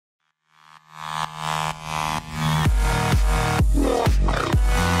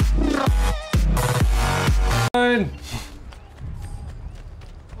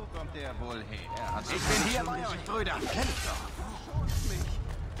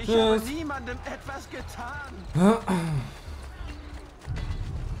Ich habe niemandem etwas getan.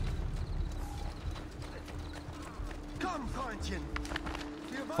 Komm, Freundchen.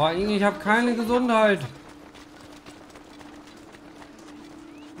 Vor allem, ich habe keine Gesundheit.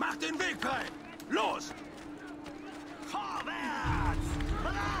 Mach den Weg frei. Los. Vorwärts.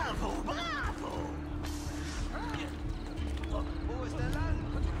 Bravo, bravo. Wo ist der Land?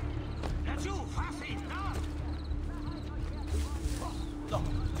 Dazu, fass ihn. Doch.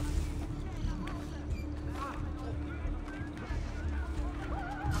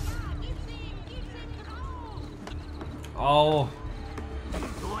 Au.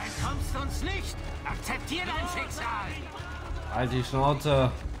 Du entkommst uns nicht. Akzeptier dein Schicksal. Halt die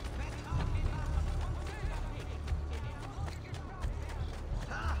Schnauze.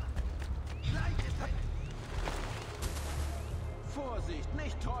 Vorsicht,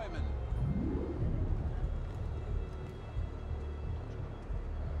 nicht träumen.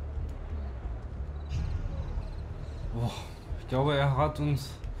 Oh, ich glaube, er hat uns.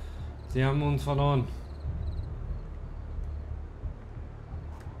 Sie haben uns verloren.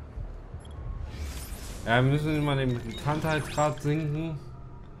 Ja, wir müssen immer den Bekanntheitsgrad sinken.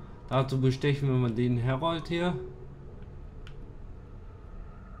 Dazu bestechen wir mal den Herold hier.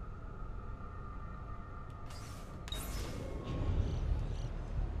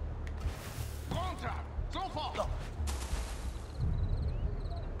 Runter! Sofort!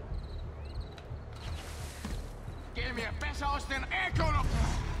 Geh mir besser aus den Ecken!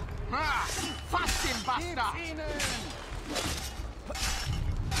 Ah, fass den Bastard!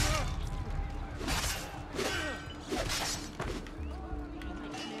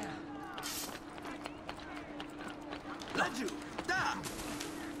 Da!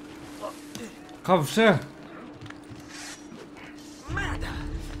 Komm, schnell! Mörder!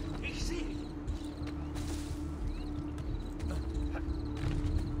 Ich sehe!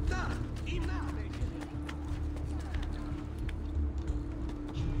 Da! Ihm nach!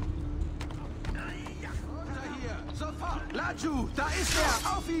 Ja, runter hier! Sofort! Laju! Da ist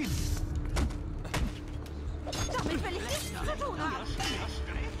er! Auf ihn! Damit will ich nichts zu tun haben.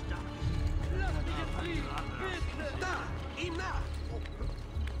 Da! Ihm nach!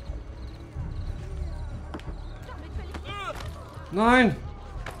 Nein!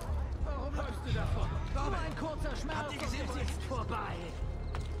 Warum läufst du davon? Nur ein kurzer Schmerz. Habt ihr gesehen, es ist vorbei.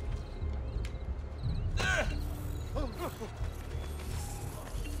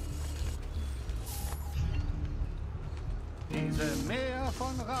 Diese Meer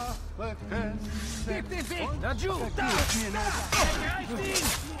von Rache könnte. Gib den Weg! Laju! Da! Ergreift ihn!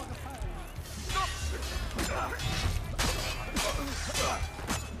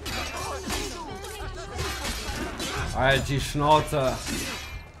 Halt die Schnauze!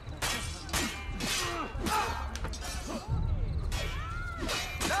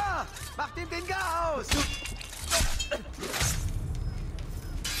 Da! Macht ihm den Gar aus!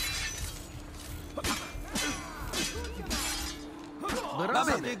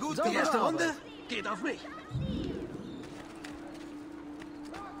 Robin, gut, die erste Runde geht auf mich.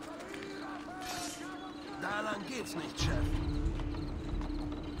 Da lang geht's nicht, Chef.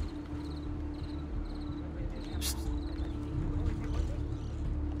 Psst.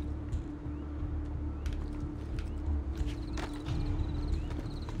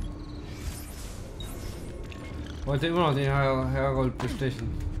 Wollte immer noch den Herold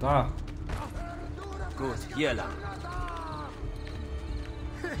bestechen. Da. Gut, hier lang.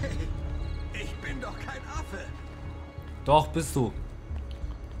 Ich bin doch kein Affe. Doch, bist du.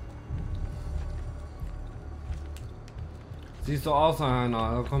 Siehst du aus nach einer,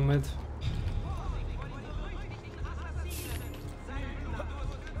 also komm mit.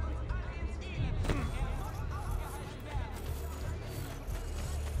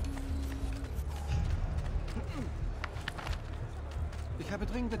 Ich habe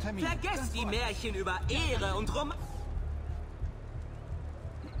dringende Termine. Vergesst die Märchen über Ehre und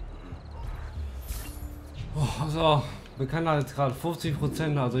Oh, so, Bekanntheitsgrad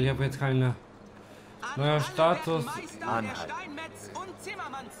 50%, also ich habe jetzt keine neuer Status. Meister der Steinmetz- und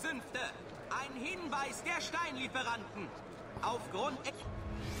Zimmermannszünfte. Ein Hinweis der Steinlieferanten. Aufgrund...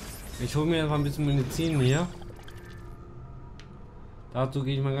 Ich hole mir jetzt mal ein bisschen Medizin hier. Dazu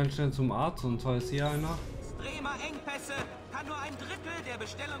gehe ich mal ganz schnell zum Arzt, und zwar ist hier einer. extremer Engpässe kann nur ein Drittel der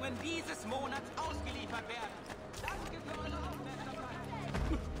Bestellungen dieses Monats ausgeliefert werden. Danke für eure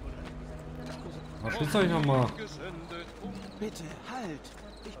Aufmerksamkeit. Verpisst euch nochmal. Bitte, halt.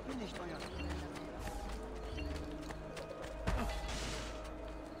 Ich bin nicht euer...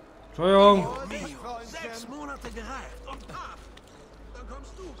 Entschuldigung. Oh, Mio, 6 Monate gereift und paf. Dann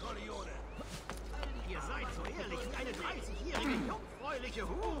kommst du, Corleone. Ihr seid so ehrlich wie eine 30-jährige Jungfrau jungfräuliche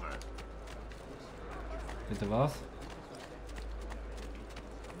Hure. Bitte was?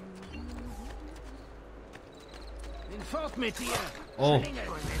 Fort mit dir. Oh.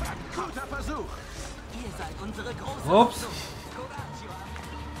 Guter Versuch. Ihr seid unsere große Ups.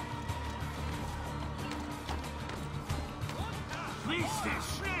 Fließt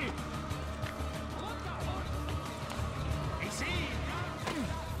es schnell. Ich sehe ihn.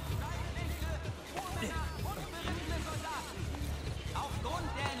 Aufgrund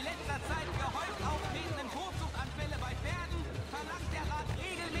der in letzter Zeit gehäuft auftretenden Totsuchanfälle bei Pferden verlangt der Rat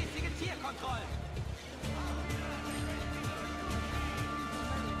regelmäßige Tierkontrollen.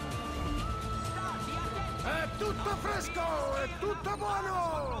 È tutto fresco, è tutto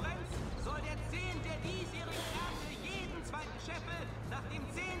buono. Soll der 10. der diesjährigen Ernte jeden zweiten Scheffel nach dem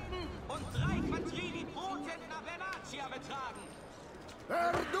 10. und 3 Quattrini pro Zentner Bernaccia betragen.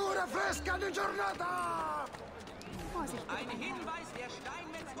 Verdura fresca di giornata. Vorsicht. Ein Hinweis der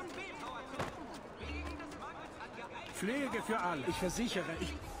Steinmetz- und Bildhauer zu. Wegen des Mangels an geeigneten Pflege für alle. Ich versichere,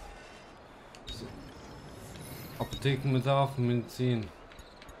 ich... Apothekenbedarf, Medizin.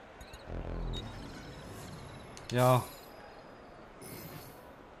 Ja.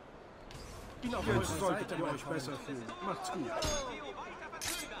 Jetzt solltet ihr euch besser fühlen. Macht's gut.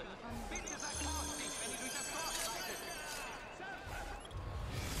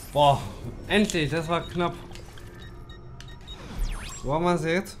 Boah, endlich, das war knapp. Wo haben wir es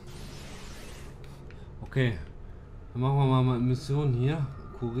jetzt? Okay, dann machen wir mal eine Mission hier.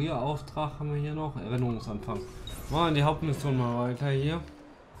 Kurierauftrag haben wir hier noch. Erinnerungsanfang. Machen wir die Hauptmission mal weiter hier.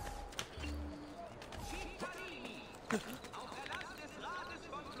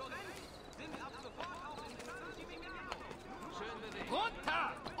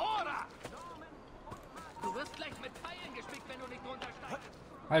 Runter! Ora! Du wirst gleich mit Pfeilen gespickt, wenn du nicht runtersteigst.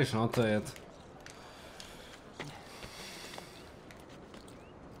 Halt die Schnauze jetzt.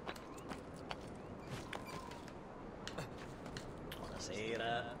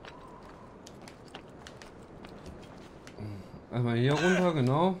 Einmal hier runter,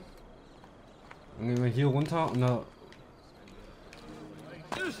 genau. Dann gehen wir hier runter und da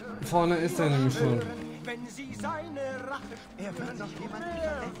vorne ist er nämlich schon. Wenn sie seine Rache... Er wird noch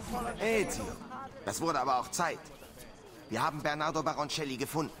jemanden Ezio, das wurde aber auch Zeit. Wir haben Bernardo Baroncelli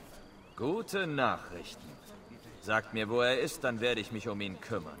gefunden. Gute Nachrichten. Sagt mir, wo er ist, dann werde ich mich um ihn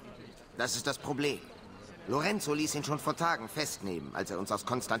kümmern. Das ist das Problem. Lorenzo ließ ihn schon vor Tagen festnehmen, als er uns aus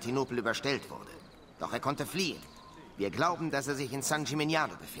Konstantinopel überstellt wurde. Doch er konnte fliehen. Wir glauben, dass er sich in San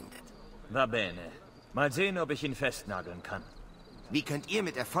Gimignano befindet. Va bene. Mal sehen, ob ich ihn festnageln kann. Wie könnt ihr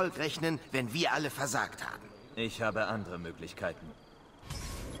mit Erfolg rechnen, wenn wir alle versagt haben? Ich habe andere Möglichkeiten.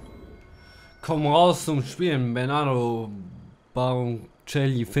 Komm raus zum Spielen. Bernardo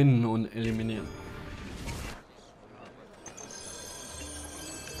Baroncelli finden und eliminieren.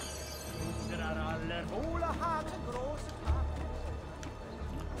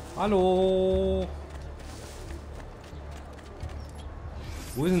 Hallo.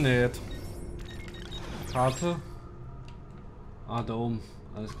 Wo ist denn der jetzt? Karte? Ah, da oben.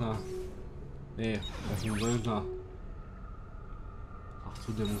 Alles klar. Nee, das ist ein Söldner. Ach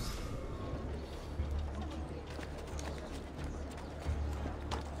du Dims.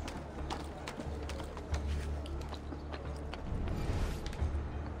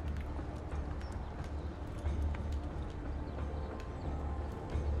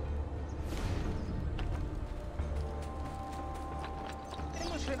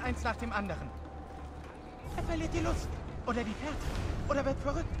 Immer schön eins nach dem anderen. Er verliert die Lust. Oder die Fährte. Oder wird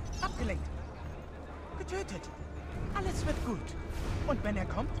verrückt. Abgelenkt. Getötet. Alles wird gut. Und wenn er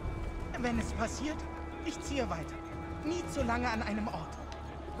kommt, wenn es passiert, ich ziehe weiter. Nie zu lange an einem Ort.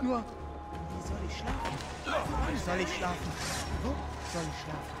 Nur, wie soll ich schlafen? Wie soll ich schlafen? Wo soll ich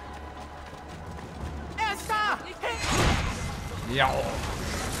schlafen? Er ist da! Ja.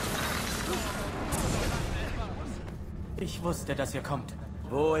 Ich wusste, dass ihr kommt.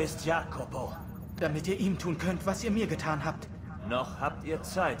 Wo ist Jacopo? Damit ihr ihm tun könnt, was ihr mir getan habt. Noch habt ihr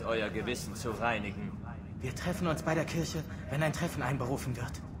Zeit, euer Gewissen zu reinigen. Wir treffen uns bei der Kirche, wenn ein Treffen einberufen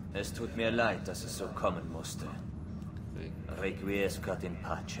wird. Es tut mir leid, dass es so kommen musste. Requiescat in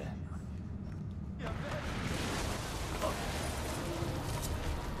pace.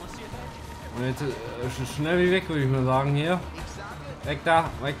 Und jetzt schnell wie weg, würde ich mal sagen hier. Weg da,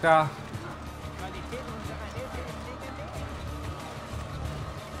 weg da.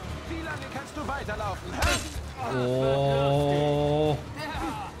 Wie lange kannst du weiterlaufen? Oh.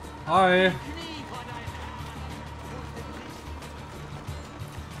 Hi.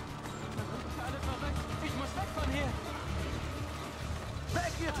 Ich muss weg von hier.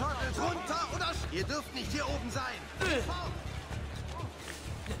 Weg, ihr Trottel! Runter oder... Ihr dürft nicht hier oben sein! Fort!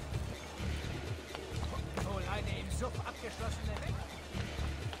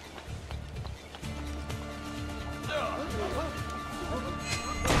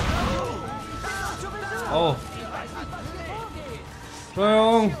 Oh.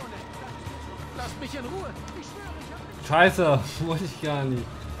 Entschuldigung. Lass mich in Ruhe. Scheiße, wollte ich gar nicht.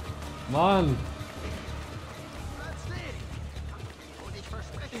 Mann. Und ich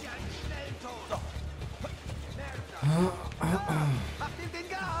verspreche dir einen schnellen Tod. Mach den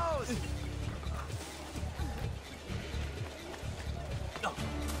Finger aus!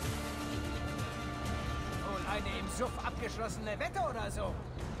 Wohl eine im Suff abgeschlossene Wette oder so.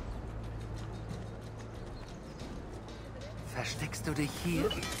 Versteckst du dich hier?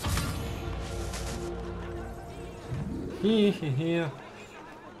 Hier.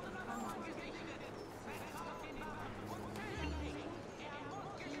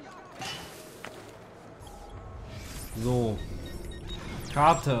 So.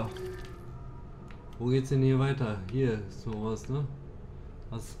 Karte. Wo geht's denn hier weiter? Hier ist sowas, ne?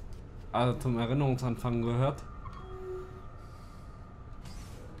 Was also zum Erinnerungsanfang gehört.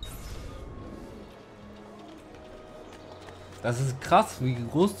 Das ist krass, wie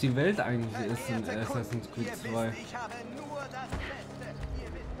groß die Welt eigentlich ist in Assassin's Creed 2. Ich habe nur das Beste.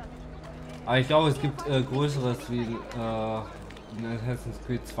 Ihr wisst, dass ich... Aber ich glaube, es gibt Größeres wie in Assassin's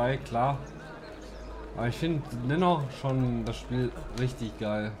Creed 2, klar. Aber ich finde dennoch schon das Spiel richtig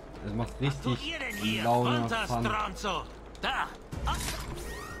geil. Es macht richtig Laune, Fun. Da!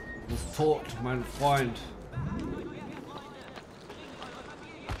 Du bist tot, mein Freund.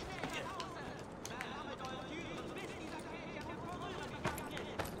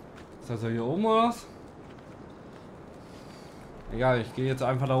 Ist das hier oben oder was? Egal, ich gehe jetzt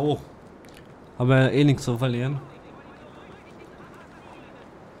einfach da hoch. Haben wir eh nichts zu verlieren.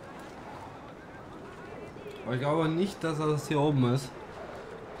 Aber ich glaube nicht, dass das hier oben ist.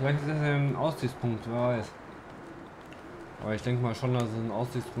 Vielleicht ist das ja ein Aussichtspunkt, wer weiß. Aber ich denke mal schon, dass es ein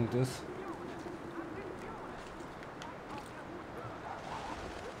Aussichtspunkt ist.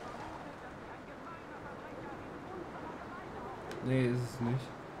 Nee, ist es nicht.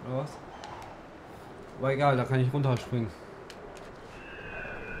 Oder was? Aber egal, da kann ich runterspringen.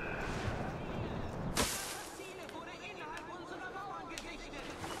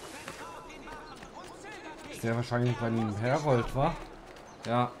 Ist der wahrscheinlich bei dem Herold, war?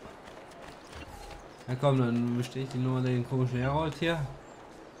 Ja. Ja komm, dann bestätige ich nur den komischen Herold hier.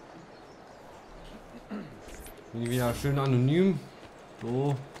 Bin wieder schön anonym.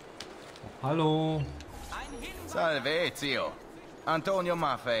 So. Hallo. Salvezio. Antonio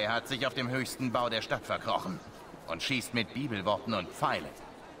Maffei hat sich auf dem höchsten Bau der Stadt verkrochen und schießt mit Bibelworten und Pfeilen.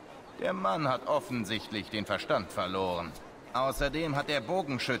 Der Mann hat offensichtlich den Verstand verloren. Außerdem hat er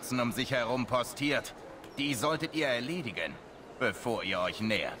Bogenschützen um sich herum postiert. Die solltet ihr erledigen, bevor ihr euch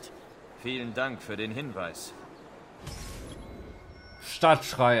nähert. Vielen Dank für den Hinweis.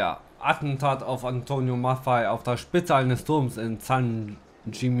 Stadtschreier. Attentat auf Antonio Maffei auf der Spitze eines Turms in San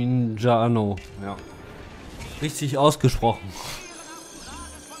Gimignano. Ja. Richtig ausgesprochen.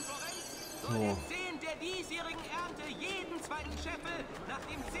 So. Der diesjährigen Ernte jeden zweiten Scheffel nach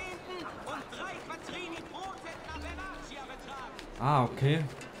dem 10. und 3 Quattrini Brotzentner Venacia betragen. Ah, okay.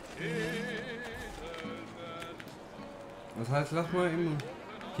 Das heißt, lass mal eben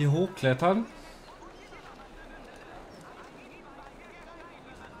hier hochklettern.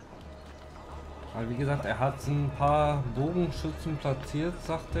 Weil wie gesagt, er hat ein paar Bogenschützen platziert,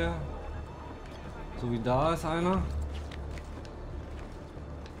 sagt er. So wie da ist einer.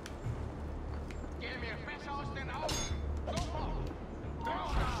 Geh mir besser aus den Augen.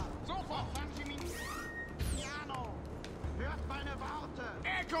 Sofort, Sanchimignano. Hört meine Worte.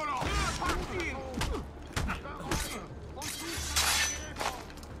 Eccolo! Packt ihn!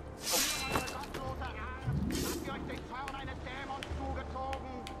 Und eure gottlose Art habt ihr euch den Zorn eines Dämons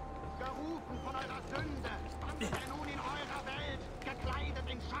zugezogen. Gerufen von eurer Sünde. Wandelt er nun in eurer Welt, gekleidet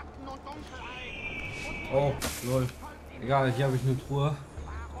in Schatten und Dunkelheit. Oh, lol. Egal, hier habe ich eine Truhe.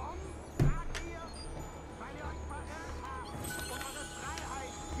 Warum? Sagt ihr? Weil ihr euch verirrt habt und eure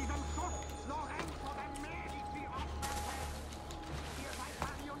Freiheit diesem Schuss Lorenzo oder Medici opfert. Ihr seid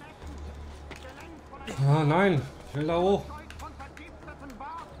Marionetten, gelenkt von Ah, nein, ich will da hoch. Zeug von vergifteten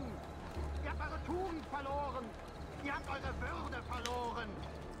Worten. Ihr habt eure Tugend verloren. Ihr habt eure Würde verloren.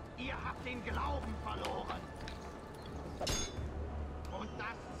 Ihr habt den Glauben verloren. Und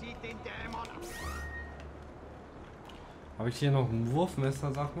das zieht den Dämon ab. Habe ich hier noch ein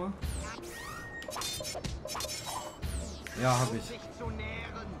Wurfmesser, sag mal? Ja, habe ich. Sich zu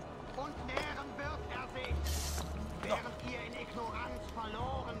nähren. Und nähren wird er sich. Während ihr in Ignoranz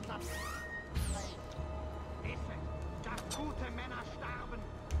verloren seid. Wisset, dass gute Männer starben,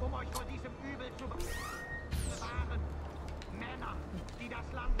 um euch vor diesem Übel zu bewahren. Männer, die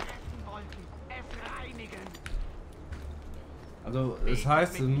das Land retten wollten, es reinigen. Also, es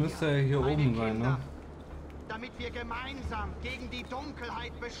heißt, es müsste hier oben sein, ne? damit wir gemeinsam gegen die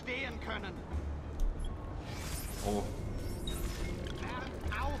Dunkelheit bestehen können. Oh.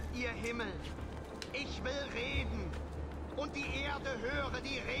 Hört auf, ihr Himmel! Ich will reden! Und die Erde höre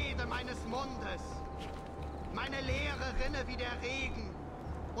die Rede meines Mundes! Meine Lehre rinne wie der Regen!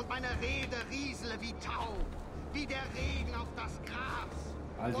 Und meine Rede riesele wie Tau! Wie der Regen auf das Gras!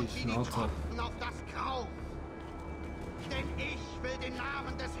 Halt und die wie die Schnauze. Tropfen auf das Grau! Denn ich will den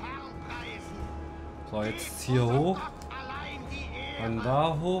Namen des Herrn preisen! So, jetzt hier hoch. Dann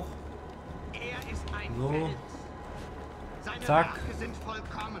da hoch. Er ist ein So. Fels. Seine Zack. Werke sind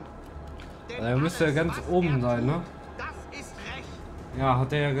vollkommen. Denn Er müsste ja alles, ganz was oben er sein, tut, ne? Das ist recht. Ja,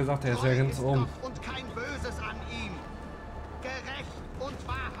 hat er ja gesagt, er ist ja Treu ganz oben. Gott und kein Böses an ihm. Gerecht und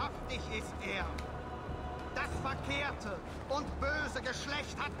wahrhaftig ist er. Das verkehrte und böse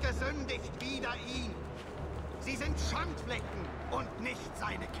Geschlecht hat gesündigt wider ihn. Sie sind Schandflecken und nicht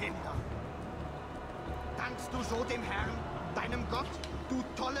seine Kinder. Dankst du so dem Herrn, deinem Gott, du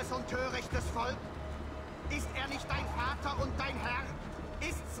tolles und törichtes Volk? Ist er nicht dein Vater und dein Herr?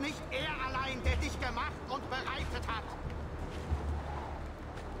 Ist's nicht er allein, der dich gemacht und bereitet hat?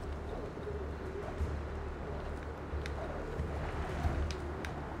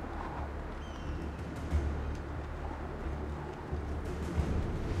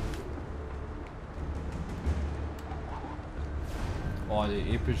 Oh,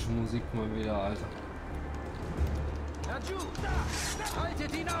 die epische Musik mal wieder, Alter. Raju, da!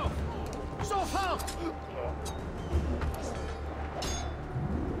 Haltet ihn auf! Sofort!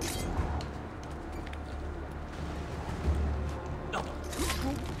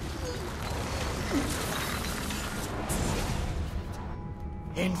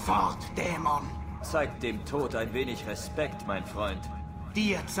 Hinfort, Dämon! Zeig dem Tod ein wenig Respekt, mein Freund.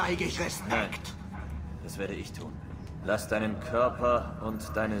 Dir zeige ich Respekt. Das werde ich tun. Lass deinen Körper und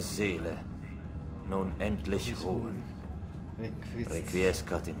deine Seele nun endlich ruhen.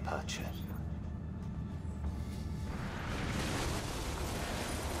 Requiescat in pace.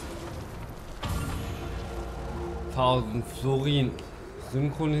 Tausend Florin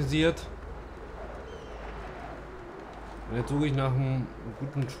synchronisiert. Und jetzt suche ich nach einem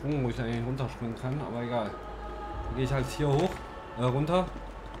guten Sprung, wo ich eigentlich runterspringen kann, aber egal. Dann gehe ich halt hier hoch, runter.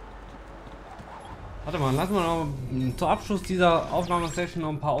 Warte mal, lass mal noch zum Abschluss dieser Aufnahmesession noch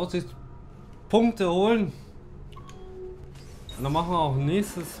ein paar Aussichtspunkte holen. Und dann machen wir auch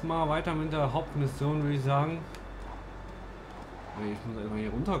nächstes Mal weiter mit der Hauptmission, würde ich sagen. Ich muss erstmal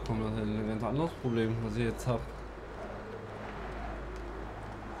hier runterkommen, das ist ein ganz anderes Problem, was ich jetzt habe.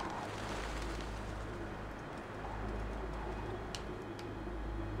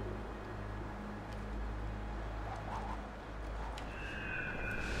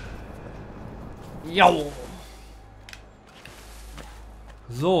 Jo.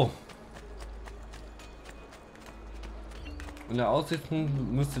 So. Und der Aussichtspunkt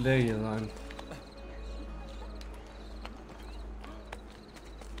müsste der hier sein.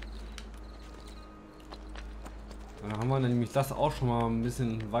 Da haben wir nämlich das auch schon mal ein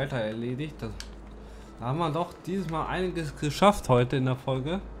bisschen weiter erledigt. Da haben wir doch dieses Mal einiges geschafft heute in der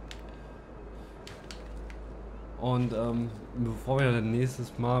Folge. Und bevor wir dann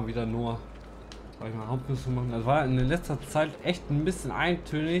nächstes Mal wieder nur Hauptmission machen, das war in letzter Zeit echt ein bisschen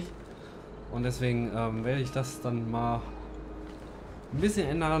eintönig und deswegen werde ich das dann mal ein bisschen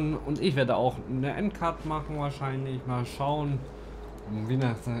ändern und ich werde auch eine Endcard machen wahrscheinlich, mal schauen,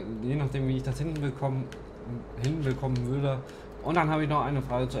 je nachdem wie ich das hinbekommen würde. Und dann habe ich noch eine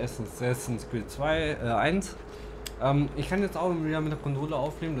Frage zu Assassin's Creed 1. Ich kann jetzt auch wieder mit der Konsole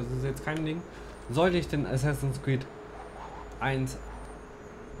aufnehmen, das ist jetzt kein Ding. Sollte ich den Assassin's Creed 1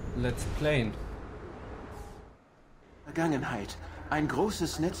 Let's Playen? Vergangenheit. Ein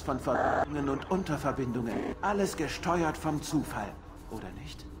großes Netz von Verbindungen und Unterverbindungen. Alles gesteuert vom Zufall. Oder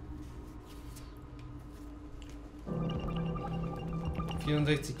nicht?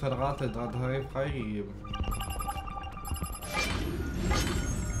 64 Quadrate Datei freigegeben.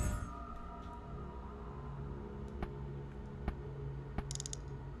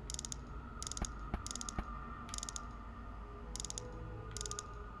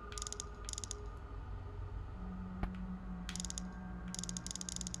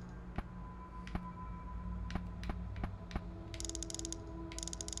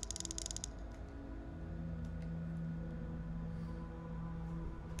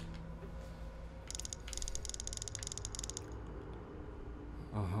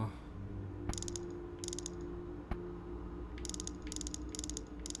 Aha.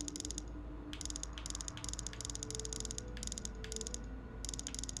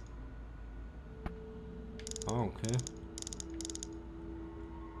 Ah, okay.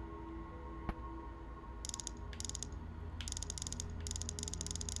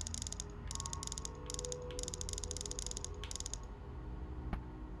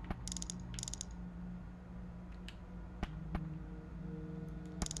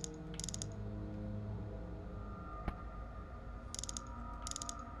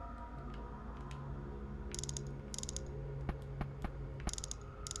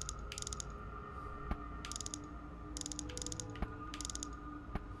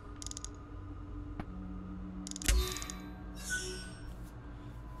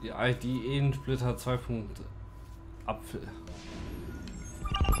 Die ID-Splitter 2. Apfel.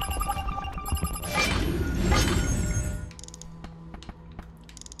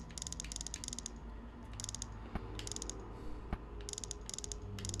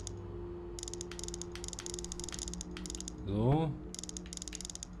 So.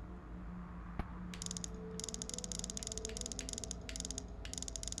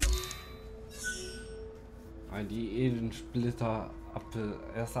 Die Splitter Apfel,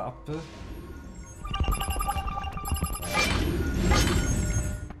 erster Apfel.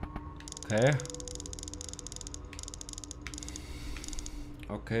 Okay.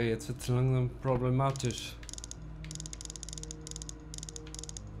 Okay, jetzt wird es langsam problematisch.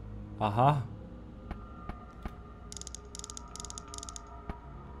 Aha.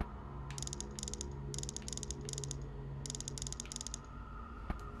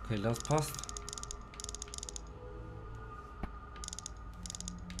 Okay, das passt.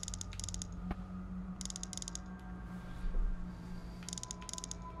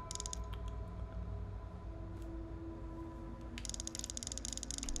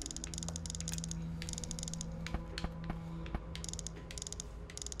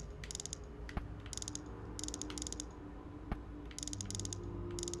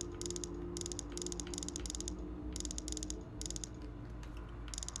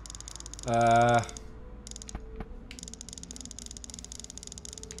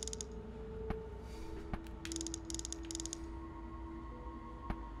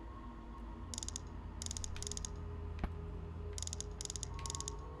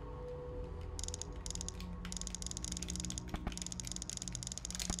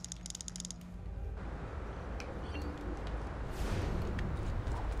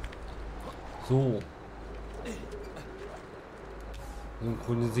 So.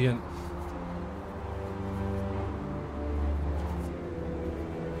 Synchronisieren.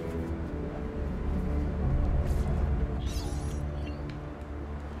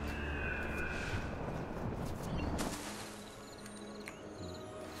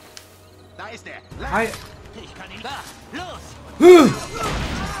 Da ist er. Hi. Ich kann ihn da. Los!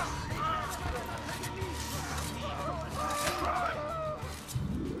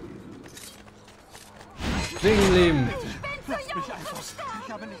 Wegen Leben. Lasst mich einfach.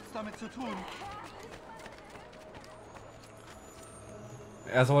 Ich habe nichts damit zu tun.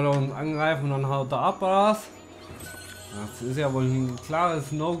 Er soll uns angreifen und dann haut er ab, oder was? Das ist ja wohl ein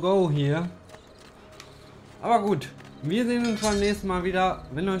klares No-Go hier. Aber gut, wir sehen uns beim nächsten Mal wieder.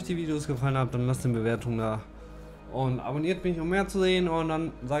 Wenn euch die Videos gefallen haben, dann lasst eine Bewertung da. Und abonniert mich, um mehr zu sehen. Und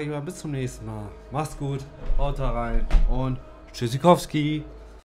dann sage ich mal bis zum nächsten Mal. Macht's gut, haut da rein und tschüssikowski.